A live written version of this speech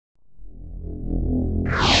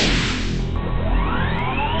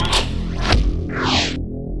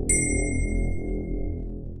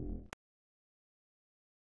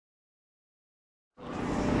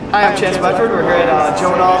Hi, I'm Chance Bedford. We're here at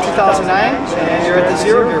Jonal 2009, and you're at the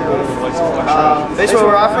Xerogear booth. Basically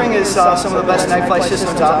what we're offering is some of the best knife fly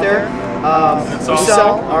systems out there. We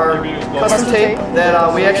sell our custom tape that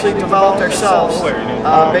we actually developed ourselves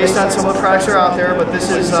based on some of the products that are out there, but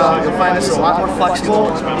this is, you'll find this is a lot more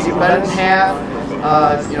flexible. You can bend it in half,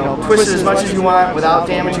 twist it as much as you want without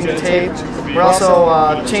damaging the tape. We're also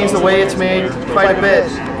changed the way it's made quite a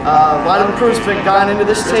bit. A lot of improvements have been gone into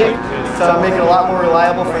this tape to make it a lot more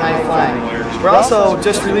reliable for knife flying. We're also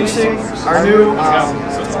just releasing our new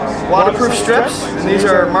waterproof strips, and these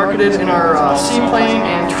are marketed in our seaplane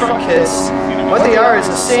and truck kits. What they are is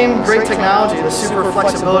the same great technology, the super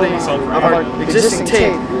flexibility of our existing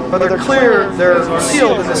tape, but they're clear, they're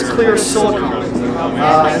sealed in this clear silicone.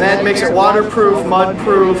 And that makes it waterproof,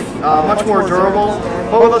 mud-proof, much more durable,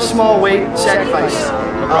 but with a small weight sacrifice.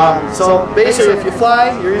 So basically, if you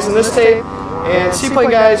fly, you're using this tape, and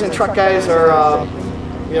seaplane guys and truck guys are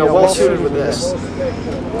well suited with this.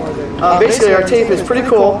 Basically, our tape is pretty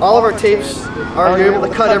cool. All of our tapes are you're able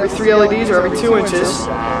to cut every 3 LEDs or every 2 inches,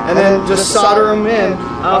 and then just solder them in. I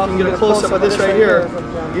don't know if you can get a close-up of this right here.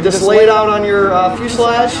 You just lay it out on your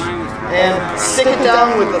fuselage and stick it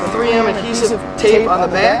down with the 3M adhesive tape on the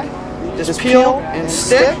back. Just peel and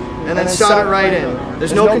stick, and then solder it right in.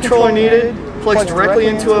 There's no controller needed. Plugs directly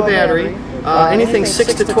into a battery. Anything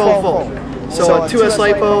 6 to 12 volt. So a 2S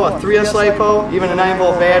LiPo, a 3S LiPo, even a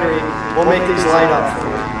 9-volt battery will make these light up for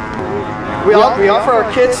you. We offer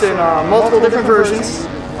our kits in multiple different versions.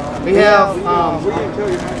 We have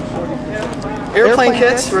airplane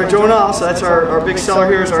kits for Jonal, so that's our big seller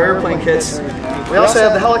here is our airplane kits. We also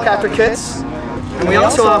have the helicopter kits, and we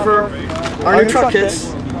also offer our new truck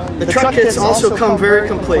kits. The truck kits also come very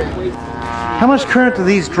complete. How much current do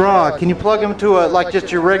these draw? Can you plug them to like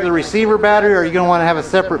just your regular receiver battery, or are you going to want to have a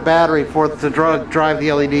separate battery to drive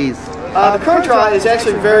the LEDs? The current draw is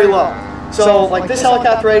actually very low. So like this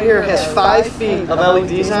helicopter right here has 5 feet of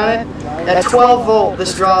LEDs on it. At 12 volt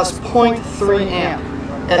this draws 0.3 amp.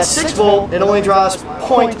 At 6 volt it only draws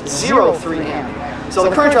 0.03 amp. So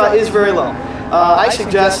the current draw is very low. I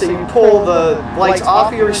suggest that you pull the lights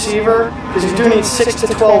off of your receiver because you do need 6 to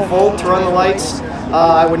 12 volt to run the lights.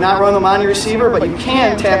 I would not run them on your receiver, but you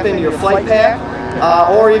can tap into your flight pack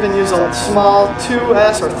or even use a small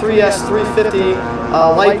 2S or 3S 350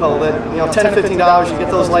 LiPo that, $10 to $15 you get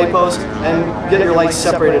those LiPos and get your lights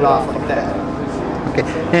separated off like that. Okay.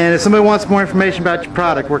 And if somebody wants more information about your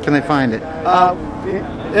product, where can they find it?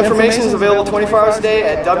 Information is available 24 hours a day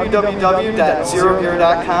at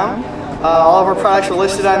www.xerogear.com. All of our products are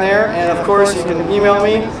listed on there, and of course you can email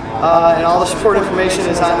me, and all the support information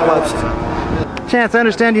is on the website. Chance, I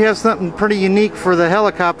understand you have something pretty unique for the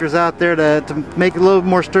helicopters out there to make it a little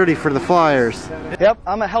more sturdy for the flyers. Yep,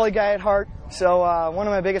 I'm a heli guy at heart, so one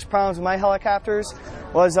of my biggest problems with my helicopters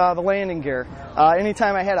was the landing gear.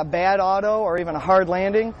 Anytime I had a bad auto or even a hard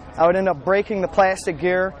landing, I would end up breaking the plastic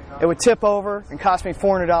gear. It would tip over and cost me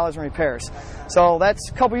 $400 in repairs. So that's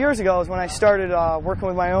a couple years ago is when I started working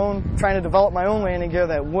with my own, trying to develop my own landing gear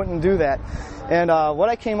that wouldn't do that. And what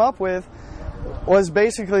I came up with was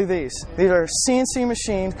basically these. These are CNC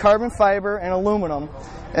machined carbon fiber and aluminum,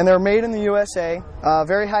 and they're made in the USA.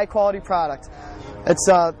 Very high quality product.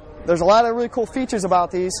 There's a lot of really cool features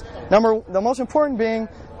about these. The most important being,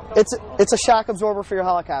 it's a shock absorber for your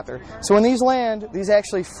helicopter. So when these land, these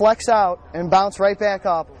actually flex out and bounce right back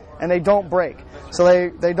up, and they don't break.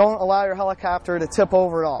 So they don't allow your helicopter to tip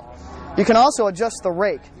over at all. You can also adjust the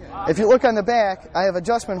rake. If you look on the back, I have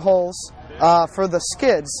adjustment holes for the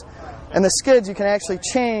skids. And the skids, you can actually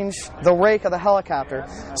change the rake of the helicopter.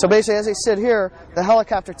 So basically, as I sit here, the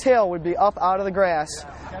helicopter tail would be up out of the grass,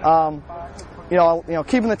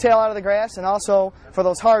 keeping the tail out of the grass, and also for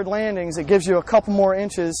those hard landings, it gives you a couple more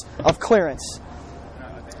inches of clearance.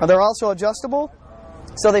 They're also adjustable,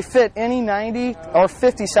 so they fit any 90 or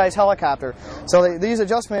 50 size helicopter. So these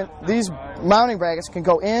mounting brackets can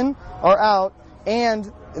go in or out,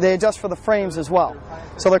 and they adjust for the frames as well.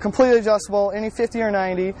 So they're completely adjustable, any 50 or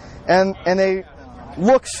 90, and they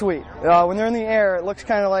look sweet. When they're in the air, it looks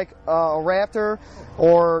kind of like a Raptor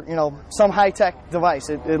or some high-tech device.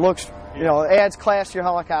 It looks, it adds class to your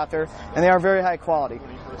helicopter, and they are very high quality.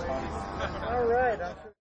 All right.